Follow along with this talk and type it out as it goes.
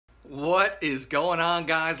What is going on,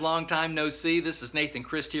 guys? Long time no see. This is Nathan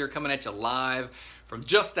Christ here, coming at you live from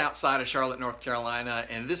just outside of Charlotte, North Carolina,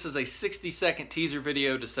 and this is a 60-second teaser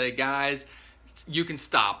video to say, guys, you can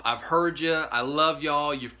stop. I've heard you. I love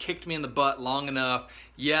y'all. You've kicked me in the butt long enough.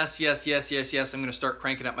 Yes. I'm going to start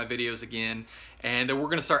cranking up my videos again, and we're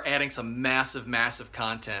going to start adding some massive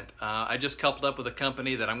content. I just coupled up with a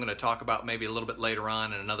company that I'm going to talk about maybe a little bit later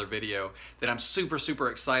on in another video that I'm super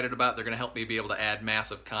excited about. They're going to help me be able to add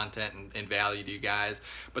massive content and value to you guys.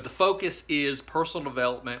 But the focus is personal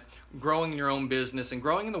development, growing your own business, and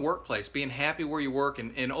growing in the workplace, being happy where you work,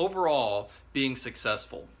 and overall being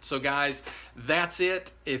successful. So guys, that's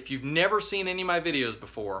it. If you've never seen any of my videos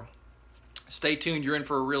before, stay tuned. You're in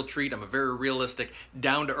for a real treat. I'm a very realistic,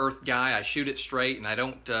 down-to-earth guy. I shoot it straight, and I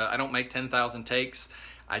don't make 10,000 takes.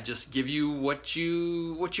 I just give you what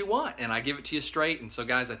you want, and I give it to you straight. And so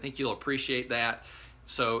guys, I think you'll appreciate that.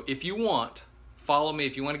 So if you want, follow me.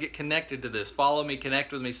 If you want to get connected to this, follow me,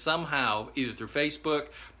 connect with me somehow, either through Facebook.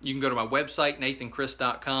 You can go to my website,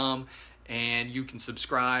 nathanchrist.com, and you can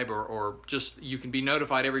subscribe, or just you can be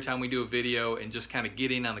notified every time we do a video and just kind of get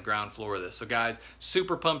in on the ground floor of this. So guys,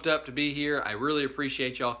 super pumped up to be here. I really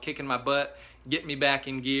appreciate y'all kicking my butt, getting me back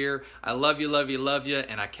in gear. I love you,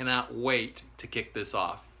 and I cannot wait to kick this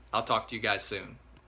off. I'll talk to you guys soon.